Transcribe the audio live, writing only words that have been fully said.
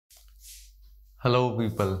Hello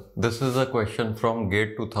people, this is a question from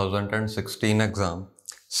GATE 2016 exam,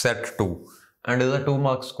 set 2 and is a 2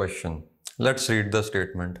 marks question. Let's read the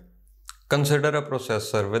statement. Consider a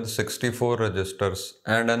processor with 64 registers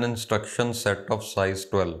and an instruction set of size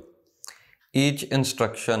 12. Each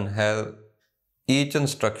instruction has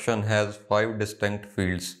 5 distinct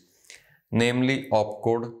fields, namely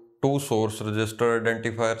opcode, 2 source register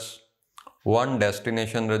identifiers, 1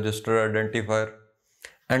 destination register identifier,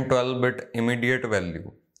 and 12-bit immediate value.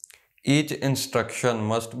 Each instruction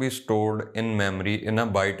must be stored in memory in a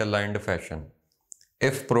byte-aligned fashion.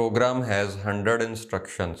 If program has 100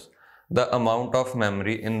 instructions, the amount of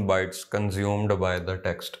memory in bytes consumed by the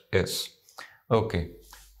text is. Okay,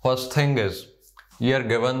 first thing is, we are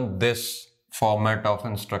given this format of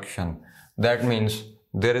instruction. That means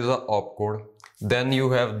there is a opcode, then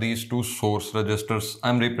you have these 2 source registers.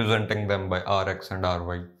 I'm representing them by Rx and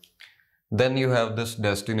Ry. Then you have this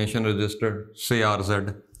destination register, say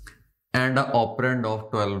RZ, and an operand of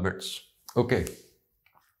 12 bits. Okay.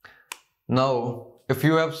 Now, if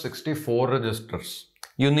you have 64 registers,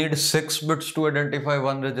 you need 6 bits to identify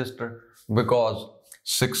one register because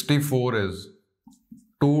 64 is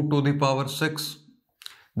 2 to the power 6.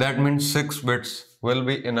 That means 6 bits will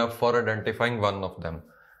be enough for identifying one of them.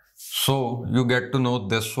 So, you get to know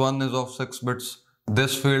this one is of 6 bits,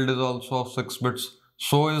 this field is also of 6 bits.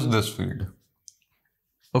 So is this field.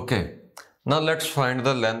 Okay, now let's find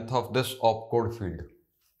the length of this opcode field.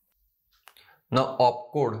 Now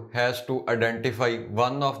opcode has to identify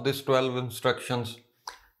one of these 12 instructions.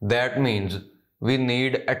 That means we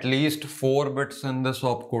need at least 4 bits in this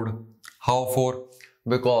opcode. How 4?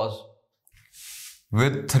 Because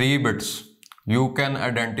with 3 bits, you can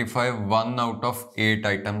identify 1 out of 8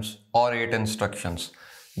 items or 8 instructions.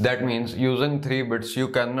 That means using 3 bits, you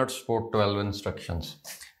cannot support 12 instructions.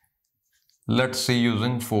 Let's see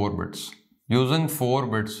using 4 bits. Using 4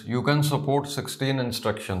 bits, you can support 16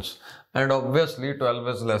 instructions. And obviously 12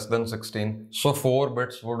 is less than 16. So 4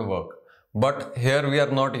 bits would work. But here we are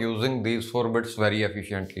not using these 4 bits very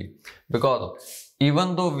efficiently. Because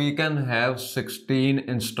even though we can have 16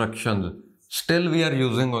 instructions, still we are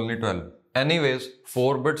using only 12. Anyways,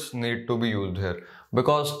 4 bits need to be used here.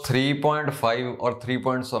 Because 3.5 or 3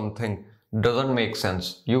 point something doesn't make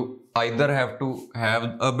sense. You either have to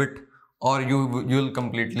have a bit or you'll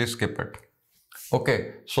completely skip it.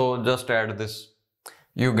 Okay, so just add this.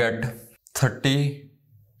 You get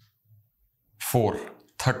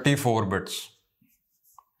 34 bits.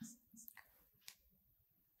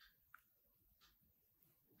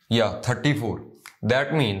 Yeah, 34.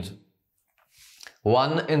 That means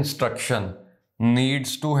one instruction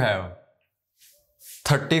needs to have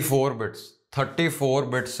 34 bits. 34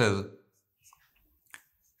 bits is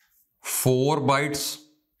 4 bytes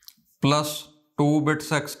plus 2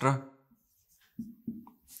 bits extra.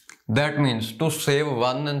 That means to save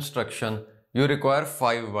one instruction, you require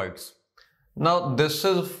 5 bytes. Now this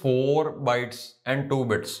is 4 bytes and 2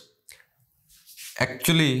 bits.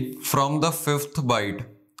 Actually, from the 5th byte,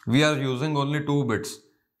 we are using only 2 bits.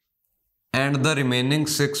 And the remaining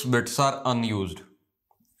 6 bits are unused.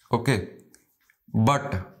 Okay.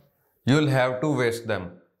 But you'll have to waste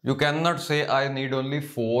them. You cannot say I need only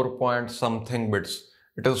 4 point something bits.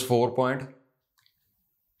 It is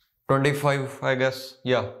 4.25, I guess.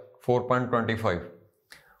 Yeah, 4.25.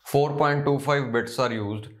 4.25 bits are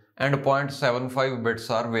used and 0.75 bits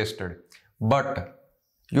are wasted. But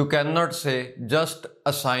you cannot say just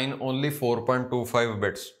assign only 4.25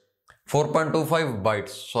 bits. 4.25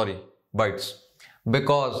 bytes, sorry, bytes.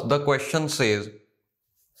 Because the question says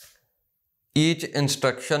each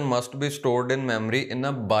instruction must be stored in memory in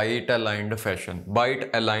a byte-aligned fashion.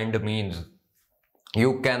 Byte-aligned means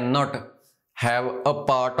you cannot have a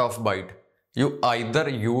part of byte. You either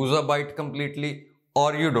use a byte completely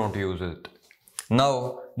or you don't use it.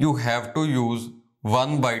 Now you have to use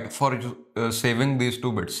 1 byte for saving these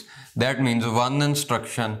 2 bits. That means one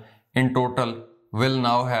instruction in total will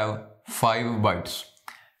now have 5 bytes.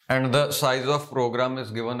 And the size of program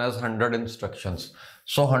is given as 100 instructions.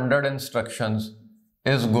 So 100 instructions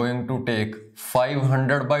is going to take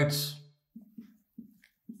 500 bytes.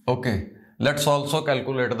 Okay, let's also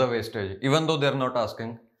calculate the wastage, even though they're not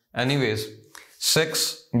asking. Anyways,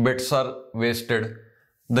 6 bits are wasted.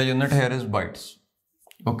 The unit here is bytes.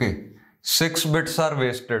 Okay, 6 bits are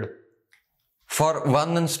wasted for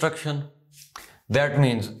one instruction. That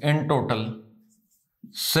means in total,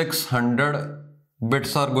 600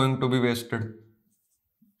 bits are going to be wasted.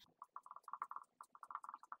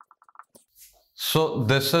 So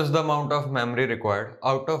this is the amount of memory required,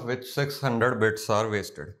 out of which 600 bits are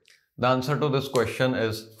wasted. The answer to this question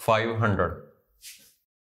is 500.